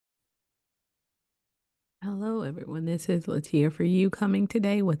Hello, everyone. This is Latia for you coming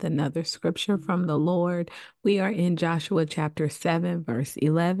today with another scripture from the Lord. We are in Joshua chapter 7, verse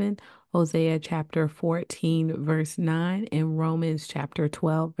 11, Hosea chapter 14, verse 9, and Romans chapter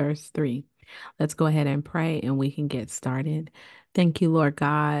 12, verse 3. Let's go ahead and pray and we can get started. Thank you, Lord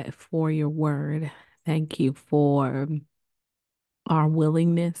God, for your word. Thank you for our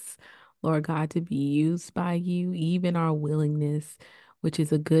willingness, Lord God, to be used by you, even our willingness, which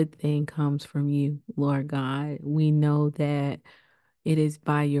is a good thing, comes from you, Lord God. We know that it is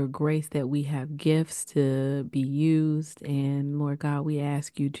by your grace that we have gifts to be used. And Lord God, we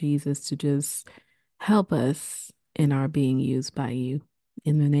ask you, Jesus, to just help us in our being used by you.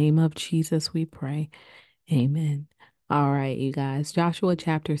 In the name of Jesus, we pray. Amen. All right, you guys. Joshua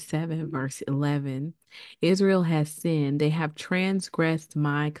chapter 7, verse 11. Israel has sinned. They have transgressed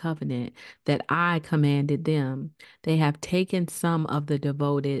my covenant that I commanded them. They have taken some of the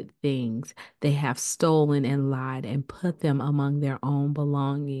devoted things. They have stolen and lied and put them among their own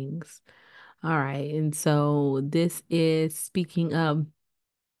belongings. All right. And so this is speaking of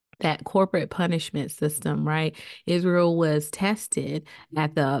that corporate punishment system, right? Israel was tested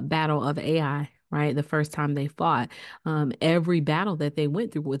at the Battle of Ai, right? The first time they fought. Every battle that they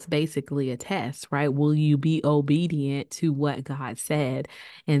went through was basically a test, right? Will you be obedient to what God said?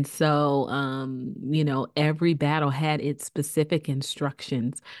 And so, every battle had its specific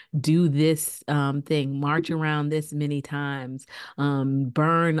instructions. Do this thing, march around this many times,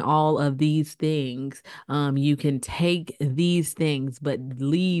 burn all of these things, you can take these things, but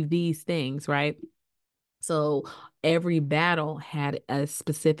leave these things, right? So every battle had a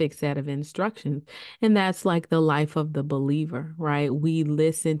specific set of instructions. And that's like the life of the believer, right? We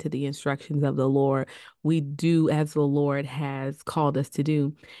listen to the instructions of the Lord. We do as the Lord has called us to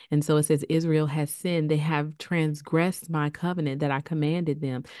do. And so it says, Israel has sinned. They have transgressed my covenant that I commanded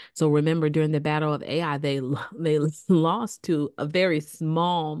them. So remember, during the battle of Ai, they lost to a very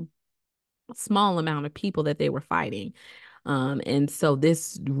small amount of people that they were fighting. And so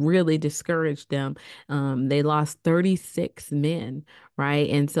this really discouraged them. They lost 36 men, right?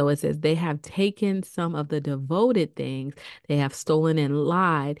 And so it says they have taken some of the devoted things, they have stolen and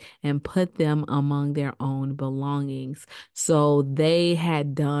lied and put them among their own belongings. So they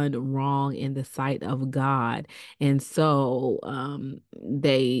had done wrong in the sight of God. And so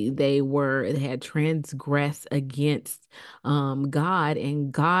they had transgressed against God,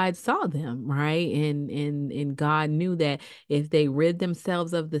 and God saw them, right? And God knew that if they rid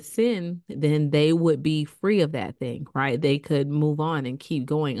themselves of the sin, then they would be free of that thing, right? They could move on and keep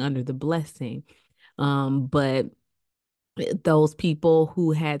going under the blessing. But those people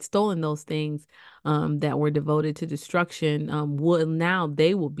who had stolen those things that were devoted to destruction will now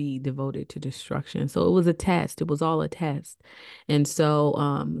they will be devoted to destruction. So it was a test. It was all a test. And so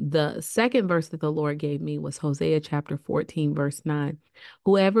the second verse that the Lord gave me was Hosea chapter 14, verse 9.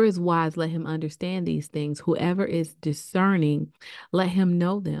 Whoever is wise, let him understand these things. Whoever is discerning, let him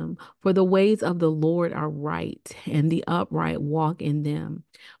know them. For the ways of the Lord are right, and the upright walk in them,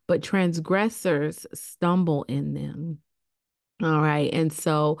 but transgressors stumble in them. All right. And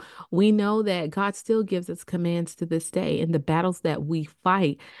so we know that God still gives us commands to this day. And the battles that we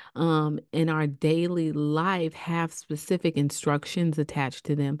fight in our daily life have specific instructions attached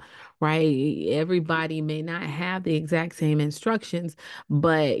to them, right? Everybody may not have the exact same instructions,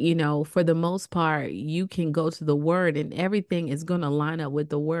 but, for the most part, you can go to the word and everything is going to line up with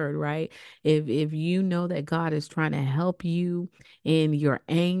the word, right? If you know that God is trying to help you in your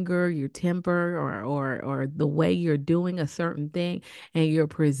anger, your temper, or the way you're doing a certain thing, and you're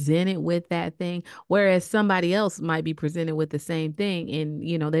presented with that thing, whereas somebody else might be presented with the same thing, and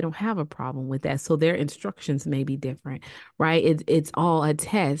they don't have a problem with that. So their instructions may be different, right? It's all a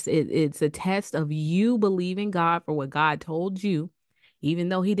test. It's a test of you believing God for what God told you, even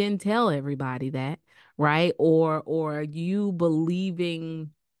though He didn't tell everybody that, right? Or you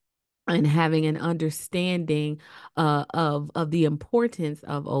believing and having an understanding of the importance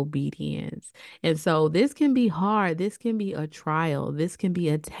of obedience. And so this can be hard. This can be a trial. This can be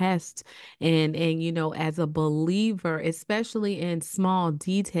a test. And as a believer, especially in small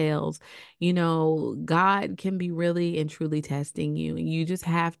details, God can be really and truly testing you. And you just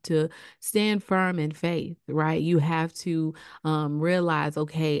have to stand firm in faith, right? You have to realize,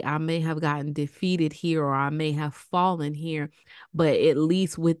 okay, I may have gotten defeated here or I may have fallen here, but at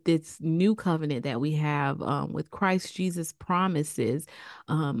least with new covenant that we have with Christ Jesus promises,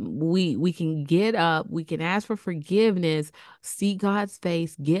 we can get up, we can ask for forgiveness, see God's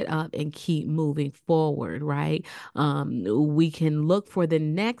face, get up and keep moving forward, right? We can look for the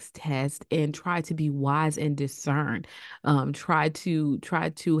next test and try to be wise and discern. Try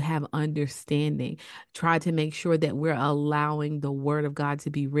to have understanding. Try to make sure that we're allowing the word of God to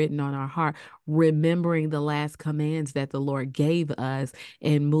be written on our heart, remembering the last commands that the Lord gave us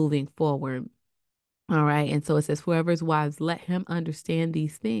and moving forward. All right. And so it says, whoever is wise, let him understand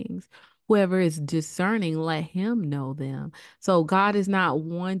these things. Whoever is discerning, let him know them. So God is not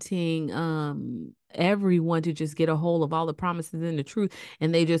wanting everyone to just get a hold of all the promises and the truth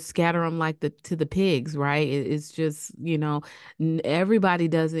and they just scatter them like the to the pigs, right? It's just, everybody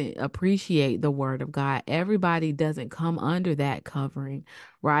doesn't appreciate the word of God. Everybody doesn't come under that covering,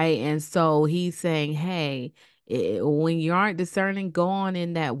 right? And so he's saying, hey, when you aren't discerning, go on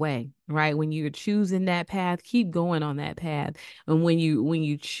in that way, right? When you're choosing that path, keep going on that path. And when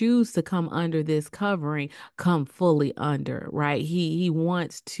you choose to come under this covering, come fully under, right? He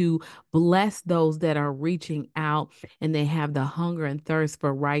wants to bless those that are reaching out and they have the hunger and thirst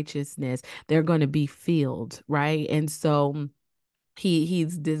for righteousness. They're going to be filled, right? And so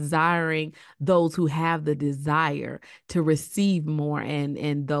he's desiring those who have the desire to receive more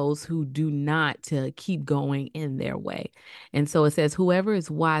and those who do not to keep going in their way. And so it says, whoever is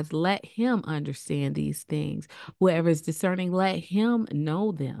wise, let him understand these things. Whoever is discerning, let him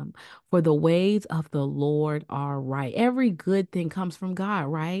know them. For the ways of the Lord are right. Every good thing comes from God,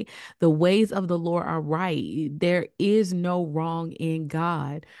 right? The ways of the Lord are right. There is no wrong in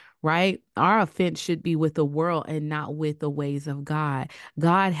God, right? Our offense should be with the world and not with the ways of God.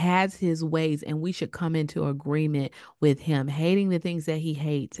 God has his ways, and we should come into agreement with him, hating the things that he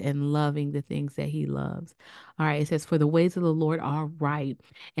hates and loving the things that he loves. All right, it says, for the ways of the Lord are right,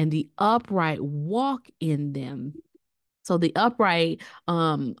 and the upright walk in them. So the upright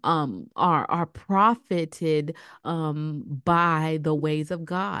are profited by the ways of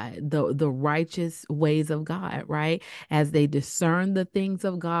God, the righteous ways of God, right? As they discern the things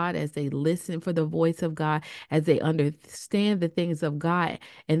of God, as they listen for the voice of God, as they understand the things of God,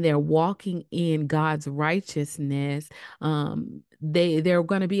 and they're walking in God's righteousness, they're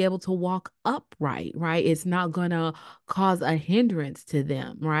going to be able to walk upright, right? It's not going to cause a hindrance to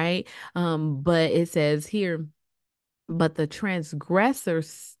them, right? But it says here, but the transgressors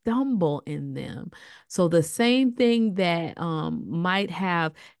stumble in them. So the same thing that might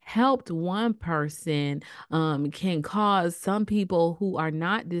have helped one person can cause some people who are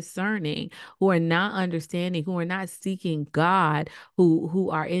not discerning, who are not understanding, who are not seeking God, who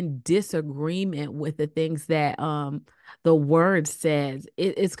are in disagreement with the things that the word says.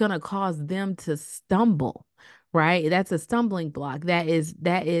 It's going to cause them to stumble. Right? That's a stumbling block. That is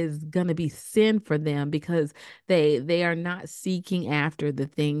going to be sin for them because they are not seeking after the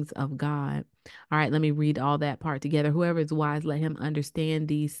things of God. All right, let me read all that part together. Whoever is wise, let him understand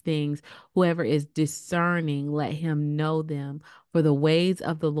these things. Whoever is discerning, let him know them. For the ways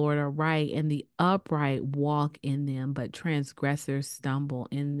of the Lord are right, and the upright walk in them, but transgressors stumble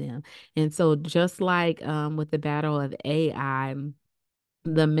in them. And so just like with the battle of Ai,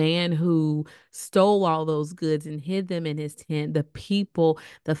 the man who stole all those goods and hid them in his tent, the people,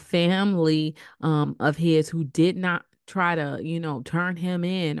 the family of his who did not try to, turn him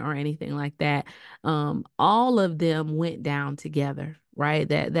in or anything like that, all of them went down together. Right.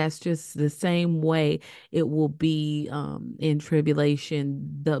 That's just the same way it will be in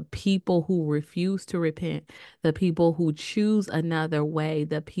tribulation. The people who refuse to repent, the people who choose another way,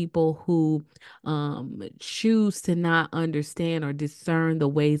 the people who choose to not understand or discern the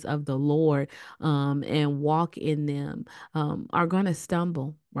ways of the Lord and walk in them are going to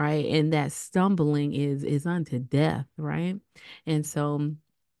stumble, right? And that stumbling is unto death, right? And so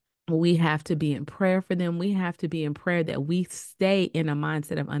we have to be in prayer for them. We have to be in prayer that we stay in a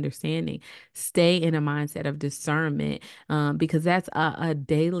mindset of understanding, stay in a mindset of discernment, because that's a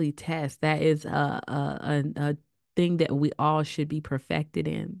daily test. That is a thing that we all should be perfected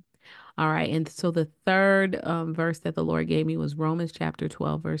in. All right. And so the third verse that the Lord gave me was Romans chapter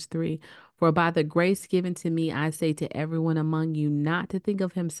 12, verse 3. For by the grace given to me, I say to everyone among you not to think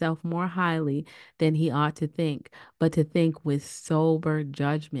of himself more highly than he ought to think, but to think with sober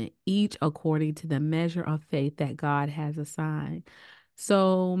judgment, each according to the measure of faith that God has assigned.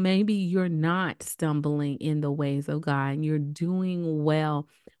 So maybe you're not stumbling in the ways of God and you're doing well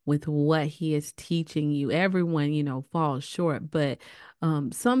with what he is teaching you. Everyone, falls short, but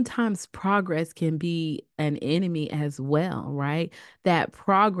sometimes progress can be an enemy as well, right? That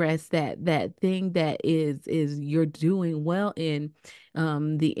progress, that thing that is you're doing well in,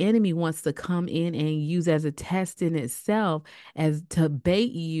 the enemy wants to come in and use as a test in itself, as to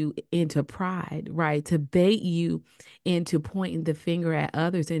bait you into pride, right? To bait you into pointing the finger at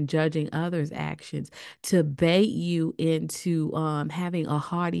others and judging others' actions, to bait you into having a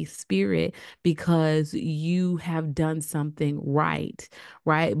haughty spirit because you have done something right,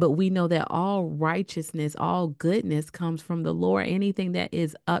 right? But we know that all righteousness, all goodness comes from the Lord. Anything that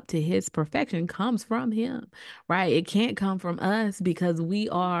is up to his perfection comes from him, right? It can't come from us because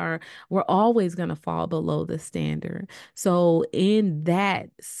we're always going to fall below the standard. So in that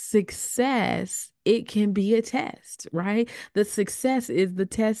success, it can be a test, right? The success is the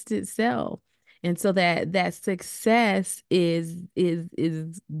test itself. And so that success is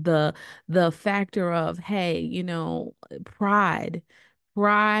the factor of, hey, pride,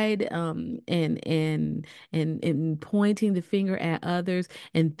 and pointing the finger at others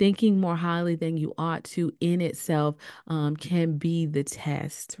and thinking more highly than you ought to in itself can be the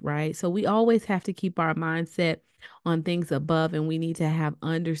test, right? So we always have to keep our mindset on things above, and we need to have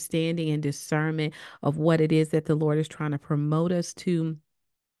understanding and discernment of what it is that the Lord is trying to promote us to,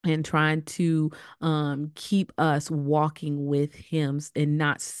 and trying to keep us walking with him and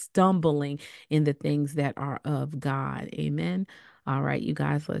not stumbling in the things that are of God. Amen. All right, you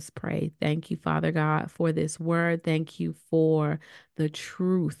guys, let's pray. Thank you, Father God, for this word. Thank you for the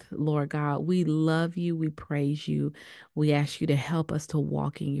truth, Lord God. We love you. We praise you. We ask you to help us to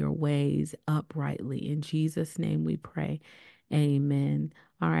walk in your ways uprightly. In Jesus' name we pray. Amen.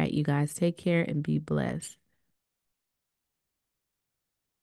 All right, you guys, take care and be blessed.